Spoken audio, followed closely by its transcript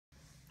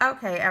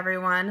Okay,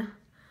 everyone.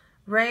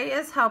 Ray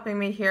is helping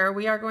me here.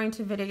 We are going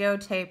to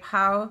videotape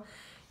how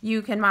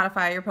you can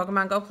modify your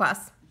Pokemon Go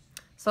Plus.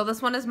 So this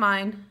one is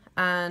mine,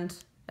 and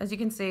as you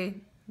can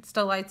see, it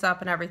still lights up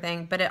and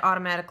everything, but it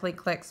automatically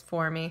clicks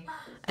for me.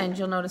 And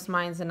you'll notice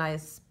mine's a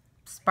nice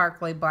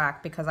sparkly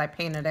black because I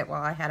painted it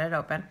while I had it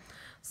open.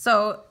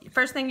 So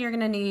first thing you're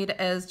gonna need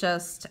is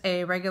just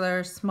a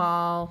regular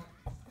small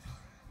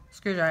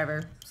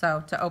screwdriver.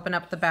 So to open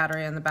up the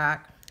battery in the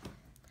back.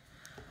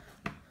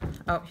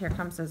 Oh, here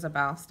comes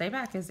Isabel. Stay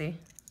back, Izzy.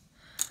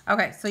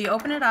 Okay, so you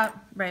open it up.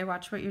 Ray,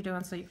 watch what you're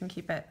doing so you can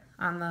keep it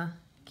on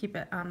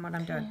what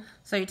I'm doing.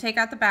 So you take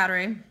out the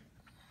battery,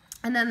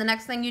 and then the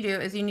next thing you do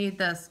is you need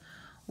this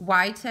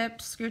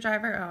Y-tipped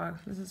screwdriver. Oh,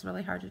 this is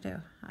really hard to do.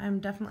 I'm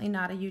definitely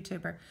not a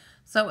YouTuber.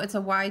 So it's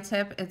a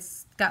Y-tip.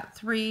 It's got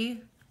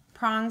 3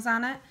 prongs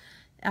on it.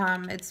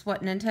 It's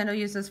what Nintendo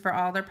uses for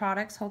all their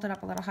products. Hold it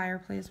up a little higher,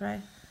 please,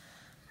 Ray.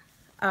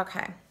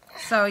 Okay,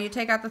 so you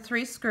take out the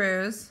 3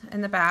 screws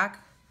in the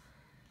back.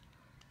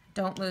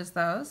 Don't lose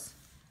those.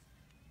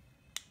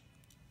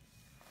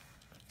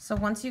 So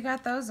once you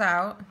got those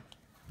out,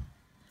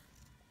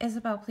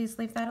 Isabel, please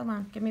leave that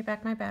alone. Give me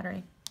back my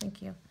battery.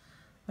 Thank you.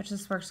 Which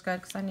this works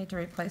good because I need to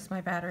replace my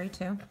battery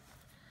too.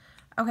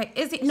 Okay,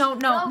 Izzy, no.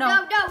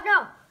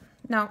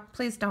 No,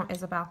 please don't,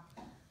 Isabel.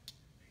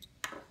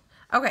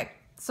 Okay,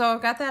 so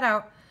I've got that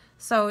out.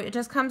 So it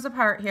just comes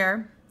apart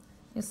here.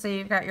 You see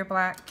you've got your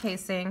black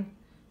casing.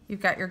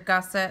 You've got your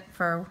gusset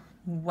for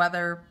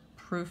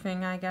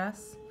weatherproofing, I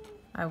guess.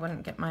 I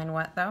wouldn't get mine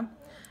wet though.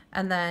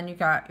 And then you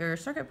got your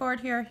circuit board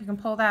here. You can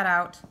pull that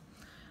out.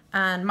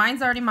 And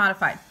mine's already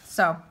modified.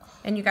 So,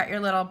 and you got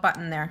your little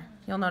button there.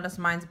 You'll notice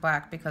mine's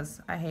black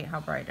because I hate how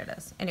bright it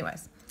is.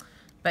 Anyways,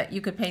 but you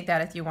could paint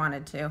that if you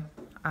wanted to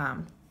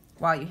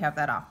while you have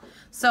that off.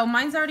 So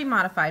mine's already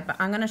modified, but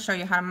I'm going to show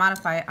you how to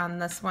modify it on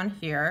this one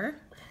here.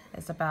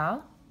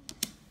 Isabel?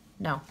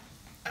 No.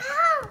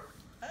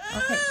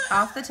 Okay,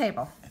 off the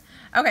table.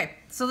 Okay,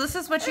 so this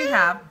is what you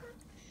have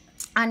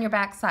on your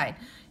back side.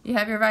 You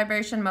have your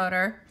vibration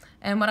motor,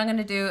 and what I'm going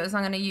to do is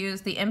I'm going to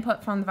use the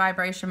input from the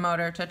vibration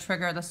motor to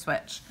trigger the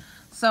switch.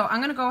 So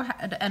I'm going to go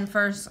ahead and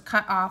first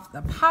cut off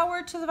the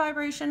power to the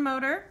vibration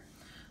motor,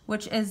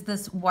 which is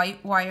this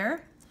white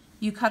wire.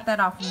 You cut that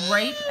off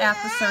right at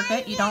the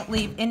circuit. You don't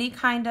leave any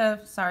kind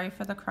of, sorry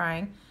for the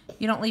crying,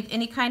 you don't leave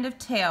any kind of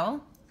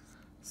tail.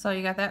 So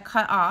you got that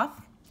cut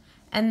off.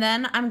 And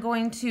then I'm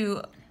going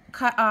to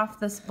cut off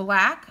this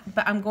black,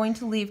 but I'm going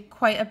to leave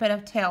quite a bit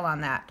of tail on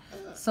that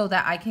so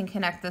that I can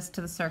connect this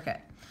to the circuit.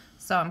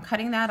 So I'm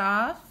cutting that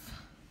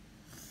off.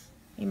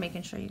 Are you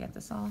making sure you get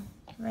this all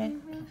right?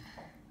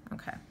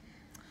 Okay.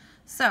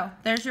 So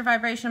there's your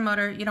vibration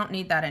motor. You don't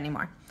need that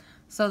anymore.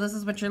 So this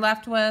is what you're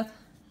left with.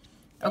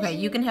 Okay,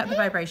 you can have the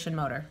vibration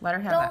motor. Let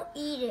her have that.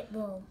 Don't eat it,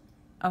 though.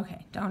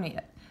 Okay, don't eat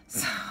it.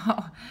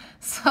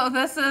 So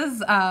this is,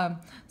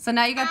 so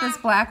now you got this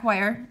black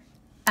wire,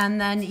 and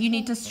then you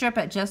need to strip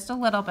it just a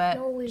little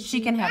bit.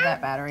 She can have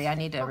that battery. I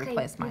need to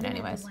replace mine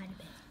anyways.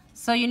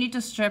 So you need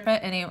to strip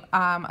it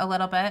a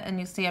little bit, and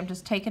you see I'm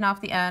just taking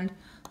off the end.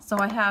 So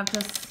I have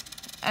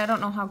just, I don't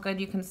know how good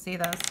you can see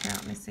this. Here,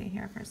 let me see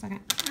here for a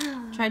second.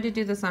 Tried to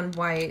do this on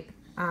white,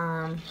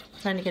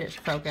 trying to get it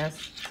to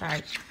focus.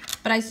 Sorry.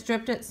 But I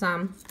stripped it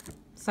some.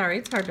 Sorry,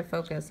 it's hard to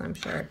focus, I'm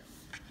sure.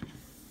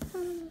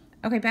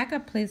 Okay, back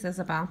up please,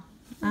 Isabel.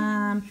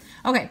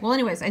 Okay, well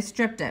anyways, I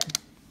stripped it.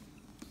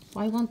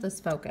 Why won't this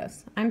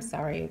focus? I'm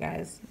sorry, you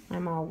guys.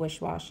 I'm all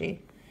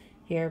wish-washy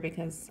here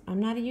because I'm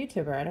not a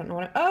YouTuber. I don't know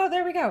what oh,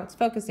 there we go. It's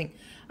focusing.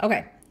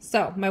 Okay,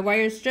 so my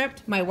wire is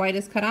stripped. My white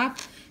is cut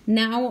off.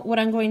 Now what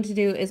I'm going to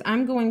do is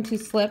I'm going to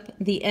slip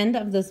the end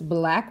of this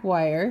black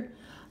wire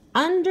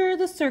under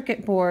the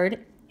circuit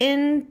board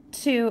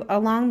into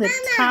along the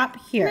top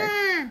here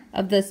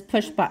of this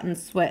push button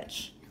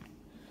switch.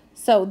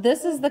 So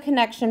this is the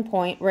connection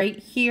point right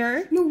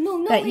here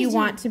that you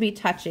want to be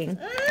touching.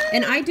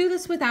 And I do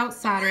this without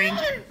soldering.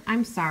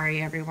 I'm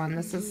sorry, everyone.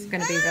 This is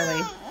going to be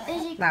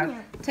really loud.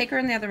 Take her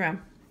in the other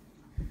room.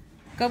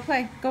 Go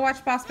play. Go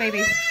watch Boss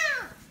Baby.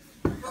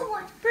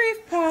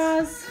 Brief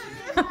pause.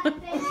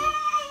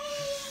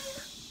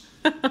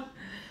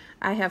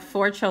 I have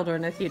 4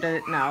 children, if you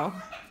didn't know.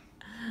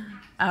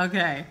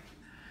 Okay.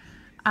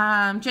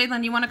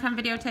 Jadlyn, you want to come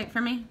videotape for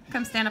me?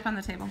 Come stand up on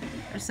the table.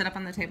 Or sit up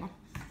on the table.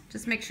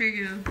 Just make sure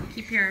you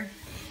keep your,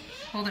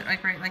 hold it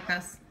like right like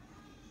this.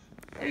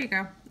 There you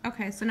go.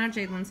 Okay, so now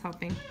Jadlyn's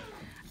helping.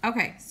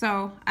 Okay,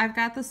 so I've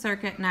got the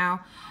circuit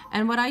now.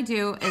 And what I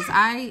do is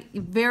I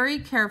very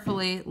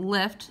carefully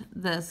lift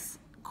this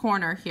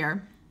corner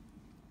here.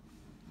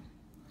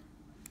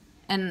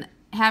 And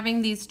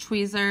having these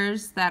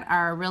tweezers that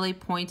are really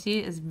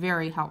pointy is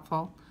very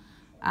helpful.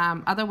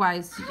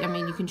 Otherwise, I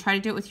mean, you can try to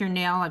do it with your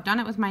nail. I've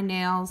done it with my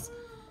nails.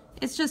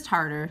 It's just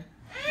harder.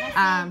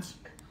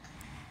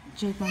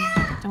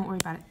 Jadlyn, don't worry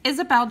about it.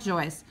 Isabel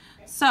Joyce.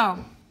 So,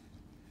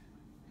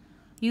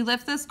 you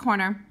lift this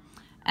corner,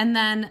 and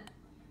then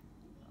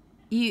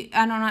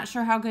and I'm not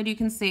sure how good you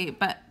can see,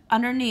 but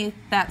underneath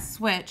that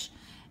switch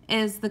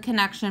is the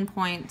connection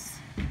point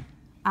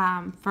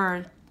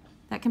for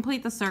that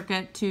complete the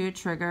circuit to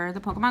trigger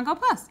the Pokemon Go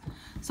Plus.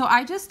 So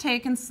I just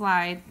take and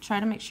slide, try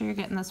to make sure you're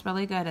getting this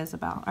really good,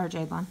 Isabel, or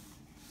Jadlyn.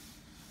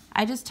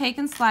 I just take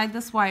and slide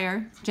this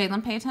wire.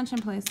 Jadlyn, pay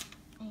attention, please.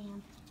 I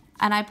am.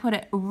 And I put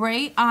it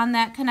right on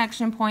that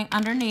connection point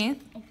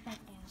underneath. It's back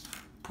down.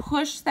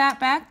 Push that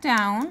back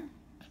down.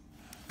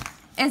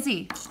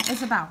 Izzy,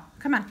 Isabel,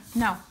 come on.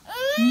 No,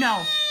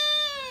 no.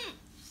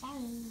 Sorry.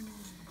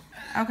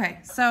 Okay,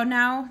 so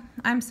now,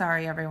 I'm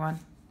sorry, everyone.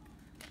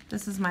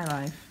 This is my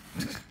life.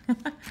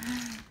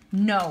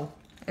 No,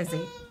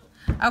 Izzy.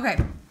 Okay,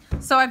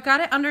 so I've got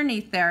it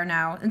underneath there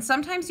now, and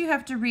sometimes you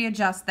have to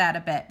readjust that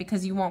a bit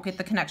because you won't get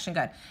the connection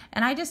good.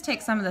 And I just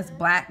take some of this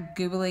black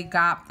goobly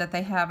gop that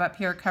they have up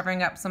here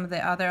covering up some of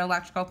the other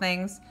electrical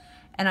things,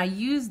 and I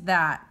use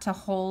that to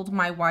hold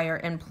my wire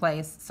in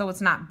place so it's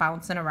not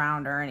bouncing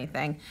around or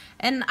anything.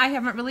 And I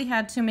haven't really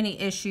had too many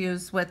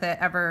issues with it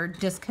ever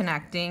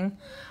disconnecting.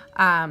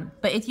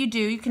 But if you do,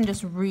 you can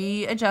just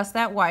readjust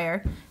that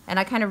wire, and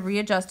I kind of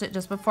readjust it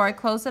just before I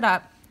close it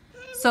up.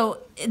 So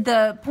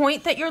the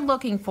point that you're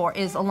looking for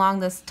is along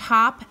this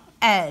top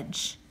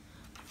edge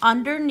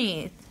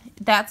underneath.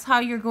 That's how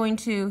you're going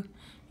to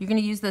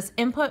use this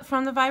input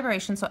from the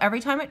vibration. So every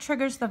time it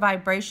triggers the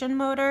vibration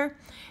motor,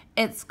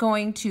 it's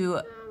going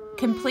to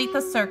complete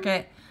the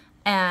circuit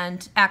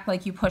and act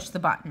like you push the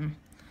button.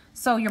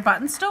 So your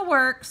button still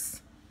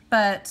works,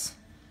 but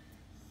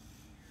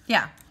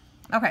yeah.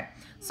 Okay,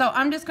 so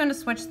I'm just going to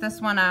switch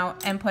this one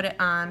out and put it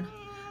on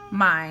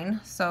mine.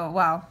 So,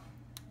 well,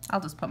 I'll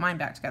just put mine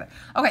back together.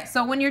 Okay,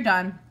 so when you're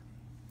done,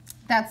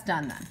 that's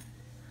done then.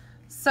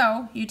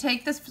 So you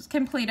take this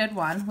completed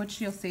one,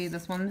 which you'll see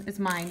this one is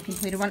mine,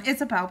 completed one.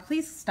 Isabel,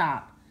 please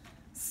stop.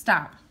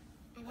 Stop.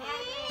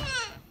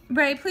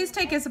 Ray, please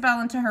take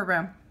Isabel into her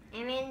room.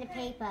 I'm in the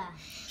paper.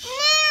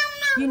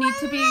 You need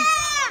to be...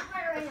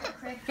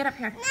 Get up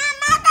here. Come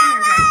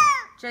here,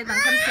 Ray. Jadlyn,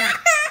 come stand.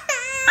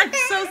 I'm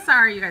so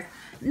sorry, you guys.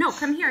 No,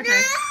 come here,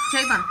 Jay.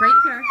 Jadlyn, right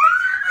here.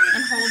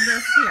 And hold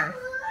this here.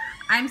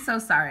 I'm so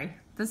sorry.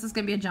 This is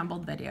going to be a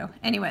jumbled video.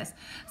 Anyways,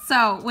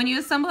 so when you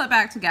assemble it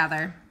back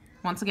together,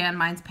 once again,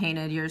 mine's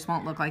painted. Yours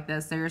won't look like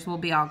this. Yours will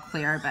be all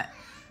clear, but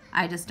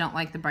I just don't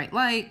like the bright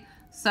light.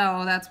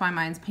 So that's why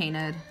mine's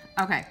painted.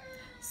 Okay,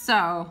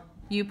 so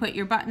you put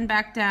your button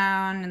back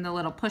down and the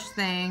little push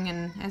thing,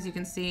 and as you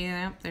can see,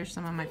 there's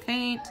some of my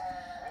paint.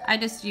 I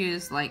just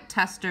use like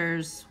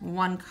Testors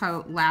one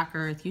coat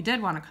lacquer if you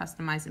did want to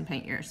customize and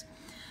paint yours.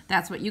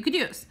 That's what you could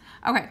use.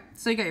 Okay,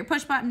 so you got your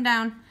push button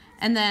down,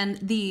 and then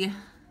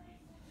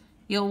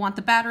you'll want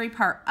the battery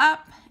part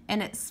up,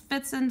 and it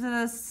fits into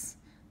this.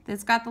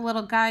 It's got the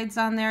little guides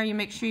on there. You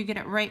make sure you get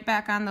it right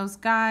back on those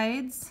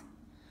guides,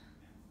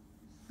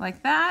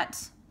 like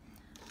that.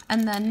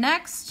 And then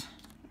next,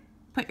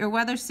 put your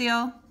weather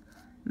seal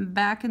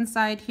back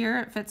inside here.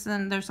 It fits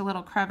in, there's a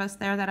little crevice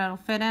there that it'll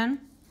fit in.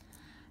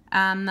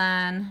 And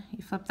then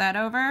you flip that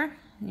over,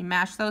 you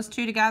mash those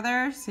two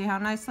together, see how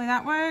nicely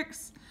that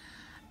works.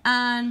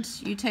 And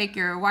you take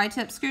your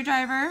Y-tip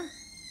screwdriver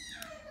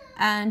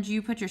and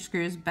you put your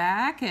screws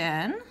back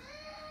in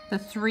the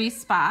 3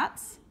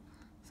 spots.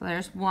 So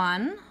there's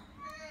 1.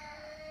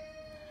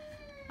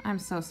 I'm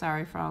so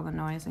sorry for all the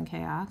noise and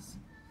chaos.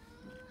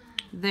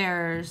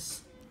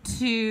 There's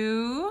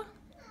 2.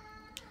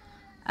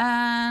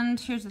 And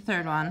here's the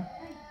 3rd one.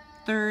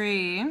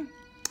 3.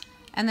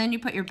 And then you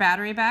put your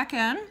battery back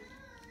in,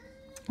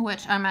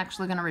 which I'm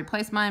actually going to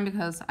replace mine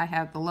because I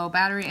have the low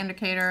battery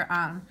indicator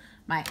on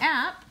my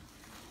app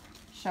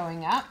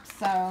showing up.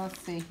 So let's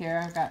see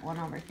here, I've got one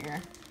over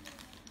here.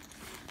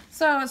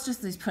 So it's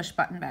just these push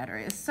button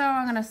batteries. So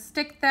I'm going to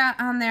stick that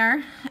on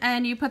there,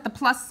 and you put the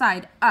plus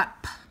side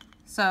up.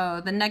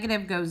 So the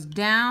negative goes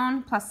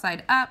down, plus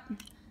side up,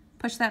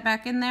 push that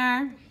back in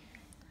there.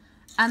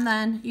 And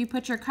then you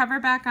put your cover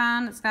back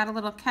on. It's got a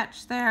little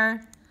catch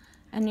there,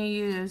 and you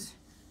use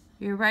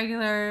your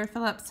regular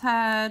Phillips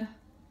head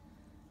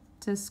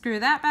to screw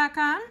that back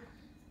on.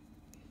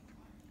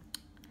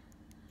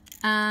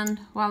 And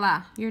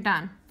voila, you're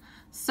done.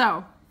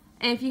 So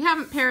if you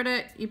haven't paired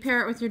it, you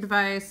pair it with your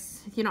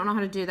device. If you don't know how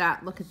to do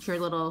that, look at your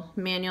little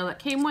manual that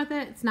came with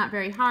it. It's not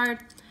very hard,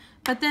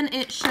 but then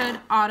it should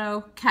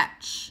auto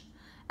catch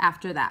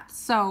after that.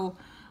 So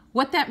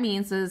what that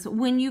means is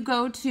when you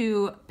go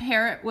to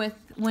pair it with,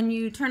 when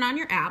you turn on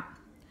your app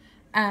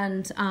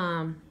and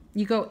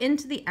you go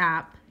into the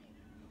app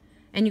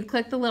and you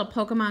click the little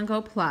Pokemon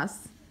Go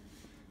Plus,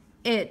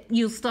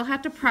 you'll still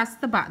have to press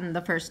the button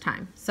the first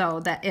time so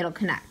that it'll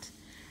connect.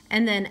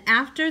 And then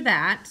after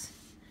that,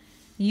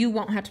 you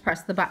won't have to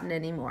press the button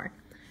anymore.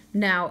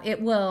 Now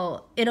it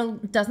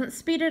doesn't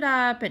speed it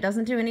up, it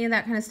doesn't do any of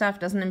that kind of stuff,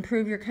 doesn't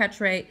improve your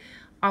catch rate.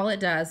 All it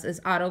does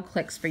is auto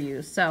clicks for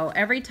you. So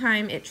every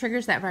time it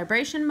triggers that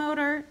vibration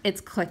motor,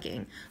 it's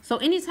clicking. So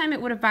anytime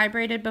it would have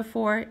vibrated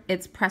before,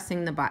 it's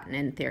pressing the button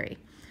in theory.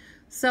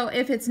 So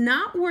if it's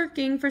not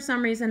working for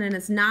some reason and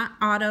it's not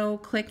auto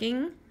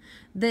clicking,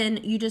 then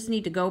you just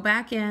need to go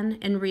back in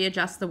and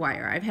readjust the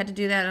wire. I've had to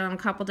do that on a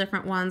couple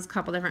different ones, a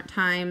couple different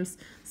times.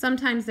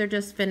 Sometimes they're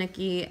just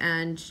finicky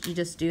and you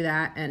just do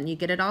that and you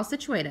get it all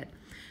situated.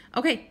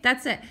 Okay,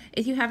 that's it.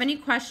 If you have any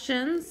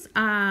questions,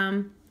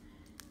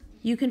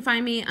 you can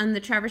find me on the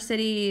Traverse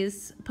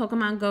City's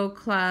Pokemon Go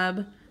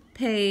Club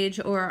page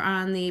or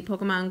on the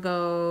Pokemon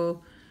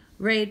Go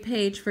raid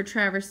page for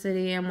Traverse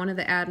City. I'm one of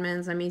the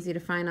admins. I'm easy to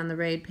find on the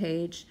raid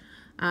page.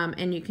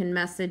 And you can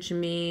message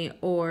me,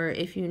 or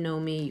if you know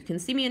me, you can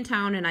see me in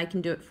town and I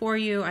can do it for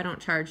you. I don't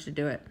charge to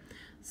do it.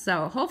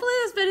 So hopefully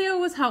this video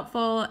was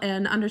helpful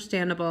and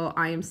understandable.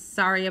 I am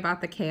sorry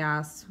about the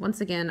chaos. Once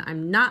again,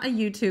 I'm not a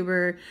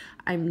YouTuber.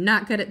 I'm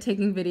not good at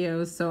taking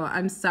videos, so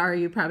I'm sorry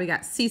you probably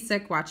got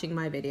seasick watching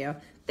my video.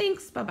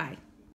 Thanks, bye-bye.